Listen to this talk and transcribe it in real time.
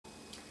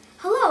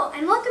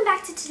and welcome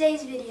back to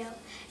today's video.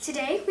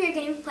 Today we are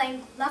going to be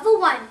playing level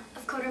 1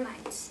 of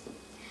CoderMindz.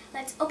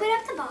 Let's open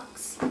up the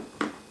box.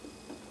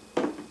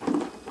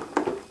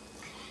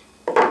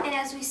 And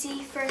as we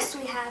see, first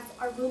we have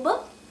our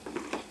rulebook,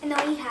 and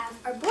then we have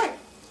our board.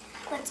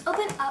 Let's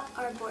open up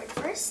our board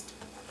first.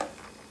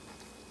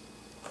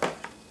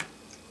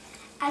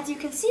 As you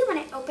can see, when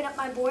I open up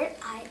my board,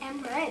 I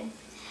am red.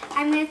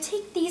 I'm going to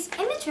take these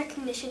image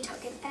recognition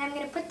tokens and I'm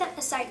going to put them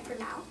aside for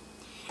now.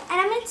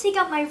 And I'm going to take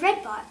out my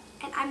red bot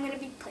and I'm going to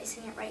be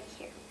placing it right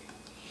here.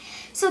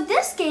 So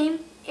this game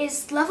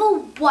is level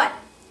 1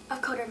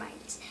 of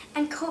CoderMindz.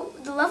 And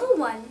the level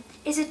 1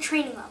 is a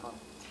training level.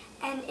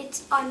 And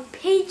it's on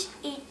page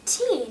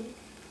 18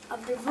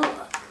 of the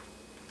rulebook.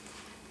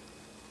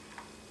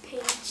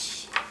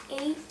 Page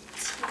 18.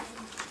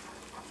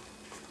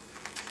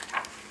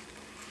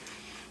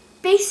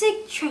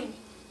 Basic training.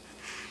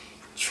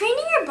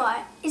 Training your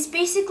bot is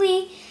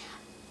basically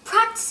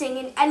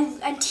practicing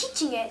and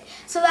teaching it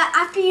so that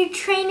after you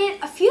train it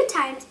a few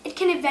times, it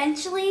can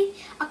eventually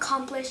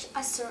accomplish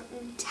a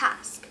certain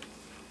task.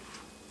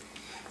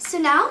 So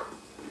now,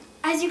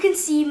 as you can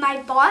see,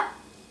 my bot,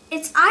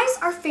 its eyes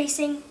are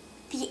facing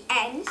the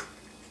end.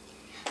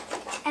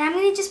 And I'm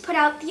going to just put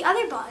out the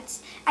other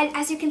bots. And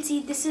as you can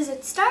see, this is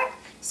its start,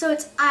 so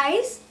its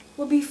eyes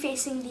will be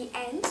facing the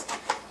end.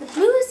 The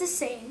blue is the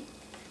same.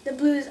 The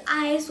blue's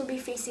eyes will be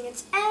facing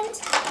its end,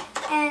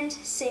 and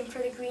same for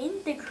the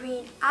green. The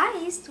green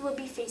eyes will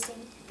be facing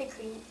the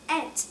green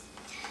end.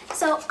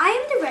 So I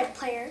am the red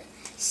player,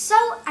 so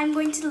I'm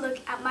going to look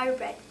at my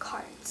red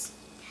cards.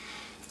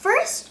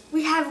 First,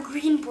 we have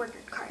green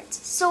bordered cards.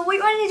 So what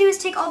you want to do is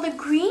take all the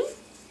green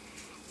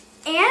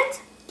and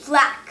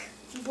black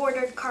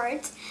bordered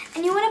cards,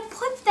 and you want to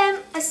put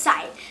them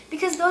aside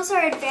because those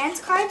are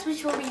advanced cards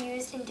which will be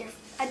used in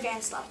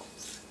advanced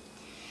levels.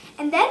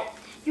 And then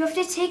you have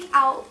to take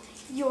out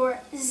your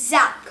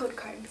zap code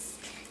cards.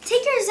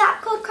 Take your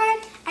zap code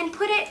card and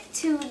put it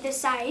to the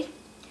side,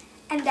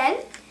 and then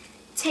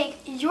take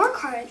your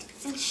cards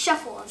and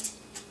shuffle them.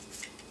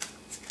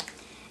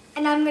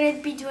 And I'm going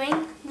to be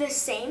doing the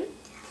same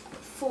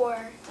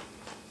for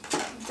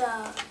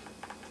the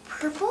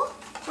purple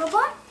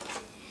robot.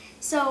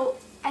 So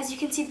as you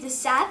can see, the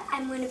zap,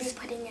 I'm going to be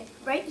putting it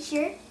right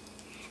here,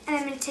 and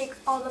I'm going to take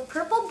all the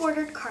purple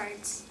bordered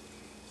cards,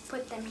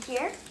 put them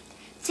here,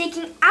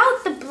 taking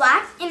out the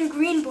black and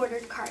green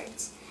bordered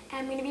cards, and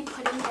I'm going to be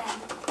putting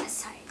them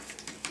aside.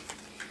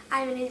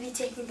 I'm going to be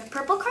taking the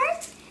purple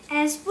cards, and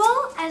as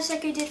well as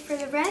like I did for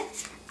the red,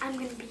 I'm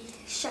going to be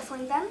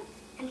shuffling them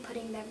and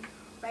putting them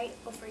right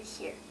over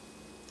here.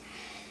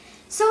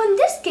 So in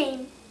this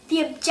game,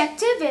 the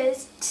objective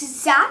is to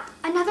zap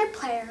another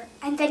player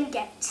and then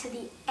get to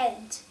the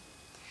end.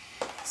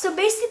 So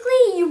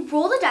basically, you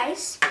roll the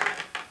dice.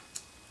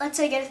 Let's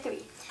say I get a 3.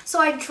 So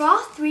I draw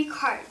 3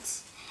 cards.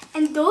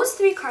 And those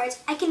 3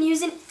 cards I can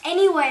use in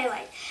any way I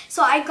like.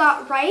 So I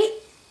got right,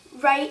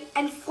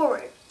 and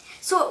forward.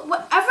 So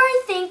whatever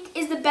I think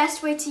is the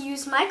best way to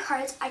use my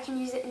cards, I can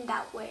use it in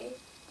that way.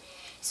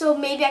 So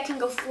maybe I can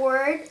go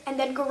forward and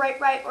then go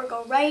right, or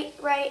go right,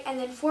 and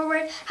then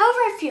forward, however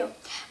I feel.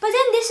 But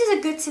then this is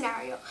a good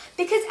scenario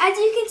because as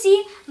you can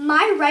see,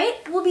 my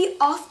right will be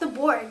off the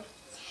board.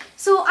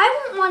 So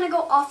I won't want to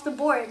go off the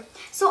board.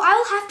 So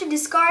I'll have to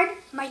discard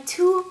my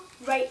 2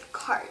 right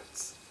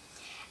cards.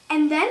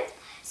 And then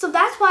so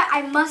that's why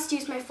I must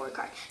use my 4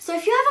 card. So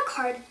if you have a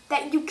card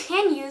that you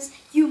can use,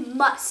 you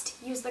must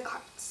use the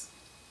cards.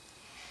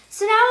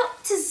 So now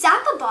to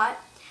zap a bot,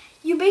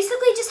 you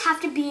basically just have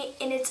to be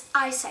in its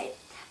eyesight.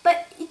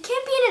 But you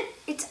can't be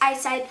in its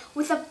eyesight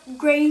with a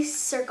gray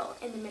circle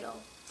in the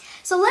middle.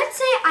 So let's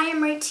say I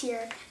am right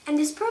here and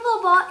this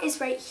purple bot is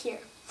right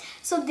here.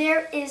 So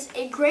there is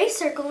a gray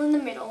circle in the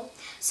middle.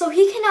 So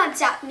he cannot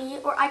zap me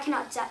or I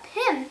cannot zap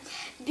him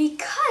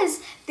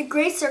because the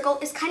gray circle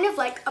is kind of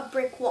like a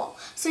brick wall.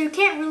 So you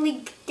can't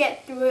really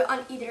get through it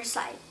on either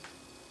side.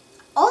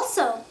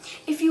 Also,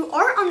 if you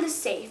are on the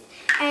safe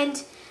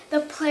and the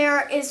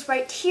player is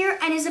right here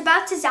and is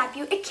about to zap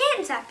you, it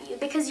can't zap you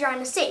because you're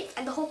on a safe.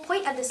 And the whole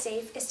point of the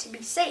safe is to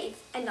be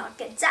safe and not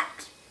get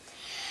zapped.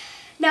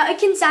 Now it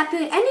can zap you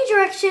in any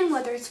direction,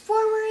 whether it's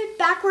forward,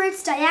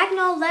 backwards,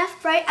 diagonal,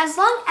 left, right, as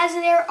long as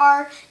there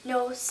are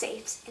no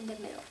safes in the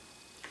middle.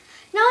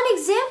 Now an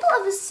example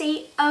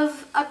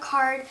of a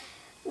card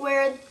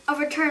where a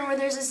return where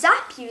there's a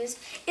zap used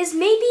is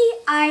maybe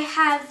I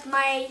have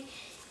my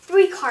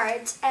 3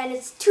 cards and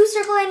it's 2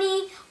 circle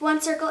any, 1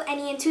 circle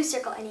any, and 2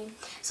 circle any.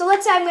 So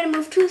let's say I'm going to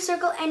move 2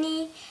 circle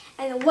any,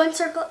 and then 1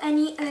 circle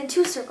any, and then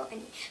 2 circle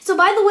any. So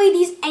by the way,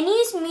 these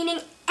any's meaning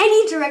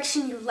any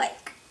direction you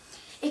like.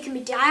 It can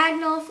be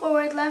diagonal,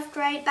 forward, left,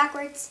 right,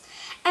 backwards.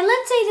 And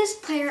let's say this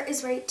player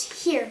is right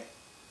here.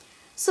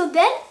 So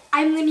then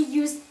I'm going to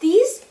use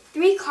these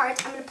 3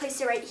 cards. I'm going to place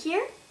it right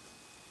here.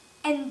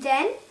 And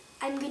then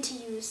I'm going to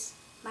use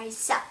my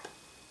zap.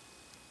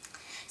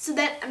 So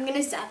then I'm going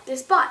to zap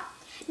this bot.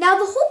 Now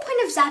the whole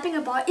point of zapping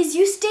a bot is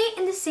you stay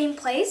in the same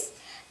place,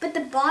 but the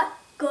bot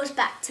goes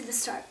back to the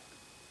start.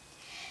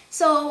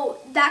 So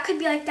that could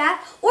be like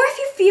that. Or if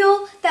you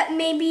feel that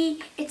maybe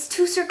it's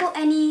 2 circle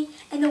any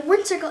and then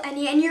 1 circle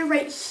any and you're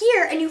right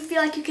here and you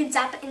feel like you can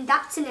zap it in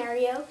that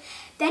scenario,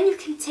 then you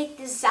can take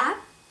the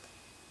zap,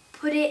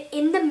 put it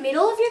in the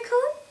middle of your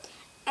code,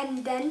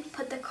 and then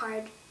put the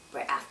card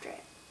right after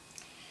it.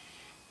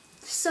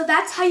 So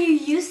that's how you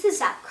use the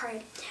zap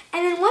card.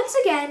 And then once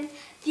again,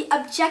 the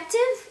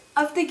objective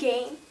of the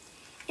game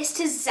is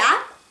to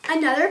zap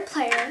another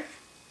player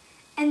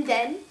and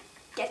then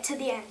get to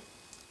the end.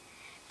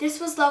 This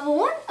was level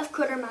 1 of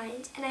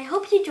CoderMindz, and I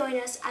hope you join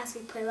us as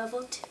we play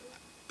level 2.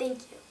 Thank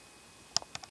you.